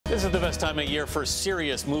This is the best time of year for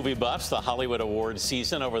serious movie buffs, the Hollywood Awards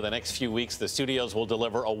season. Over the next few weeks, the studios will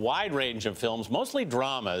deliver a wide range of films, mostly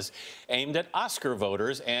dramas, aimed at Oscar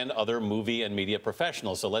voters and other movie and media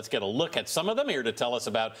professionals. So let's get a look at some of them. Here to tell us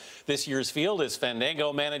about this year's field is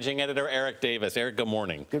Fandango managing editor Eric Davis. Eric, good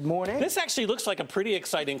morning. Good morning. This actually looks like a pretty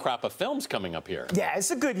exciting crop of films coming up here. Yeah,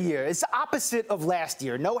 it's a good year. It's the opposite of last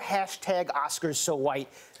year. No hashtag Oscars so white.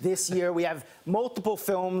 This year, we have multiple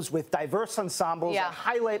films with diverse ensembles that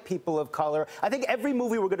highlight people of color. I think every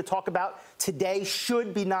movie we're going to talk about today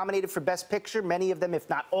should be nominated for Best Picture. Many of them, if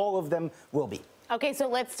not all of them, will be. Okay, so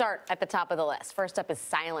let's start at the top of the list. First up is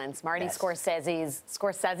Silence, Marty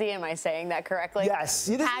Scorsese, am I saying that correctly? Yes.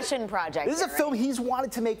 See, passion project. This is a film he's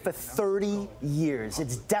wanted to make for 30 years.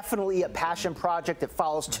 It's definitely a passion project. It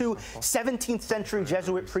follows two 17th century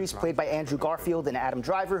Jesuit priests played by Andrew Garfield and Adam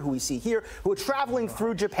Driver, who we see here, who are traveling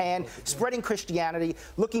through Japan, spreading Christianity,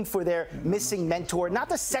 looking for their missing mentor. Not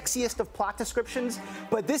the sexiest of plot descriptions,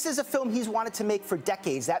 but this is a film he's wanted to make for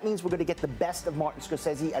decades. That means we're going to get the best of Martin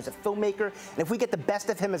Scorsese as a filmmaker. And if we get the best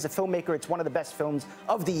of him as a filmmaker, it's one of the best films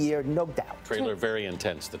of the year, no doubt. Trailer, very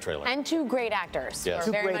intense, the trailer. And two great actors who are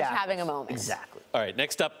very much having a moment. Exactly. All right,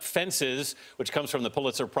 next up, Fences, which comes from the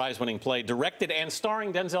Pulitzer Prize-winning play, directed and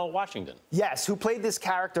starring Denzel Washington. Yes, who played this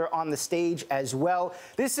character on the stage as well.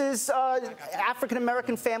 This is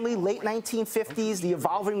African-American family, late 1950s, the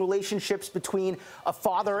evolving relationships between a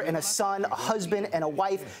father and a son, a husband and a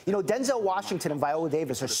wife. You know, Denzel Washington and Viola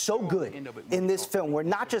Davis are so good in this film. We're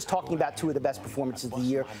not just talking about two of the best performances of the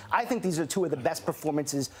year. I think these are two of the best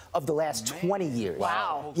performances of the last 20 years.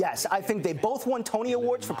 Wow. Yes, I think they both won Tony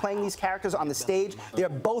Awards for playing these characters on the stage. They're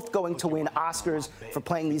both going to win Oscars for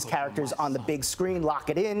playing these characters on the big screen. Lock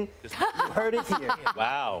it in. You heard it here.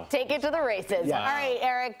 Wow. Take it to the races. Yeah. All right,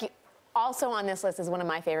 Eric. Also on this list is one of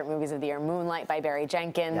my favorite movies of the year, Moonlight by Barry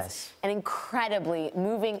Jenkins. Yes. An incredibly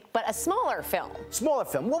moving, but a smaller film. Smaller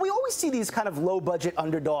film. Well, we always see these kind of low-budget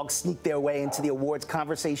underdogs sneak their way into the awards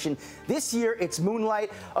conversation. This year, it's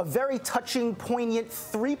Moonlight, a very touching, poignant,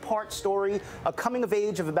 three-part story, a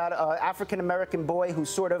coming-of-age of about an African-American boy who's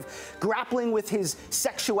sort of grappling with his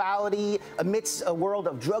sexuality amidst a world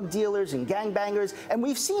of drug dealers and gangbangers. And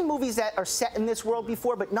we've seen movies that are set in this world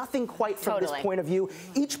before, but nothing quite from this point of view.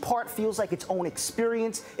 Each part feels like its own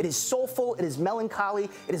experience. It is soulful, it is melancholy,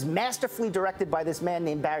 it is masterfully directed by this man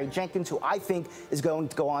named Barry Jenkins, who I think is going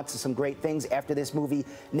to go on to some great things after this movie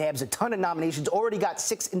nabs a ton of nominations. Already got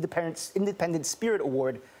 6 Independent Spirit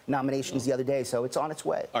Award nominations the other day, so it's on its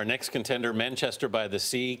way. Our next contender, Manchester by the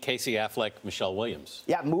Sea, Casey Affleck, Michelle Williams.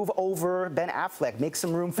 Yeah, move over Ben Affleck. Make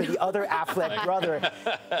some room for the other Affleck brother.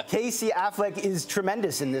 Casey Affleck is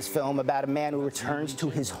tremendous in this film about a man who returns to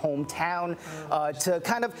his hometown to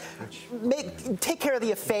kind of take care of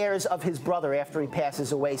the affairs of his brother after he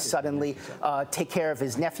passes away suddenly, take care of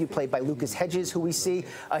his nephew, played by Lucas Hedges, who we see.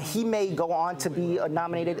 He may go on to be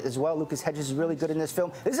nominated as well. Lucas Hedges is really good in this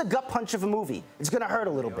film. This is a gut punch of a movie. It's going to hurt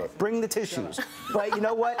a little bit. Bring the tissues. But you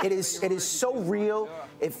know what? It is so real.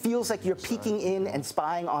 It feels like you're peeking in and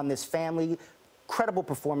spying on this family. Incredible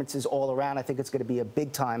performances all around. I think it's going to be a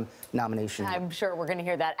big-time nomination. I'm sure we're going to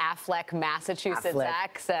hear that Affleck, Massachusetts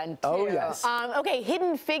accent, too. Oh, yes. Okay,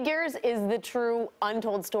 Hidden Figures is the true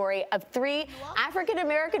untold story of 3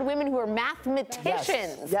 African-American women who are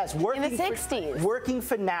mathematicians in the 60s. Working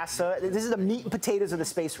for NASA. This is the meat and potatoes of the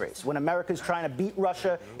space race, when America's trying to beat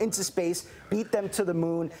Russia into space, beat them to the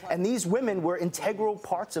moon, and these women were integral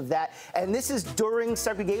parts of that, and this is during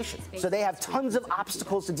segregation. So they have tons of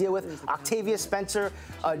obstacles to deal with. Octavia Spencer,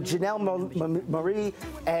 Janelle Marie,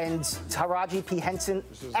 and Taraji P. Henson,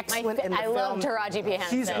 excellent in the film. I love Taraji P. Henson.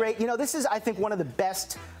 She's great. You know, this is, I think, one of the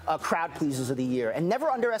best crowd pleasers of the year. And never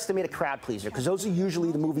underestimate a crowd pleaser, because those are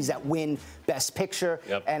usually the movies that win Best Picture.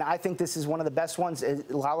 Yep. And I think this is one of the best ones.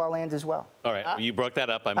 La La Land as well. All right, you broke that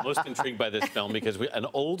up. I'm most intrigued by this film because an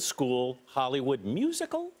old-school Hollywood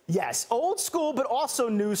musical? Yes, old school, but also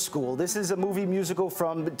new school. This is a movie musical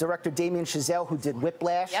from director Damien Chazelle, who did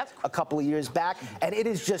Whiplash a couple of years back, and it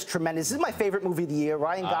is just tremendous. This is my favorite movie of the year.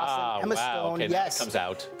 Ryan Gosling, Emma Stone. Okay, yes, comes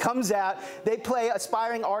out. Comes out. They play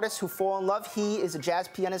aspiring artists who fall in love. He is a jazz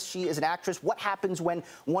pianist. She is an actress. What happens when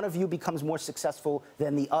one of you becomes more successful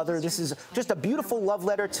than the other? This is just a beautiful love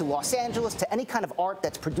letter to Los Angeles, to any kind of art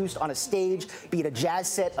that's produced on a stage, be it a jazz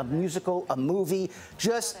set, a musical, a movie.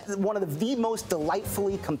 Just one of the most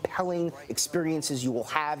delightfully compelling experiences you will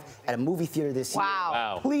have at a movie theater this year.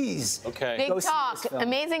 Wow. Please. Okay. Big talk.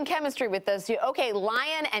 Amazing chemistry with those two. Okay,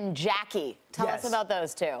 Lion and Jackie. Tell us about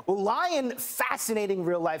those two. Well, Lion, fascinating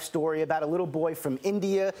real-life story about a little boy from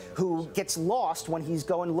India who gets lost when he's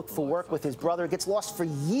going to look for work with his brother. Gets lost for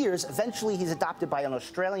years. Eventually, he's adopted by an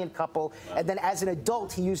Australian couple. And then as an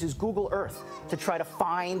adult, he uses Google Earth to try to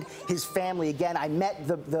find his family. Again, I met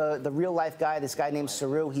the real-life guy, this guy named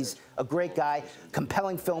Saru. He's a great guy.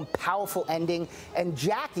 Compelling film, powerful ending. And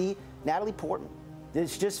Jackie, Natalie Portman.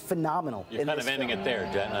 It's just phenomenal. You're kind of ending it there,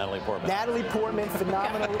 Natalie Portman. Natalie Portman,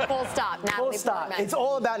 phenomenal. Full stop, Natalie Full stop. Portman. It's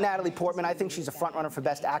all about Natalie Portman. I think she's a frontrunner for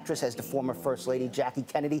Best Actress as the former First Lady, Jackie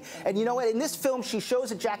Kennedy. And you know what? In this film, she shows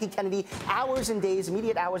that Jackie Kennedy, hours and days,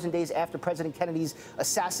 immediate hours and days after President Kennedy's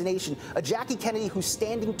assassination, a Jackie Kennedy who's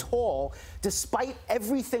standing tall despite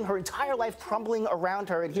everything, her entire life crumbling around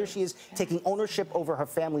her. And here she is taking ownership over her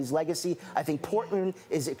family's legacy. I think Portman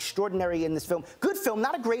is extraordinary in this film. Good film,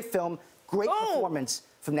 not a great film. Great performance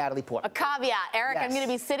from Natalie Portman. A caveat. Eric, I'm going to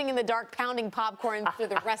be sitting in the dark pounding popcorn through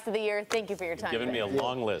the rest of the year. Thank you for your time. You're giving me a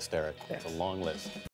long list, Eric. It's a long list.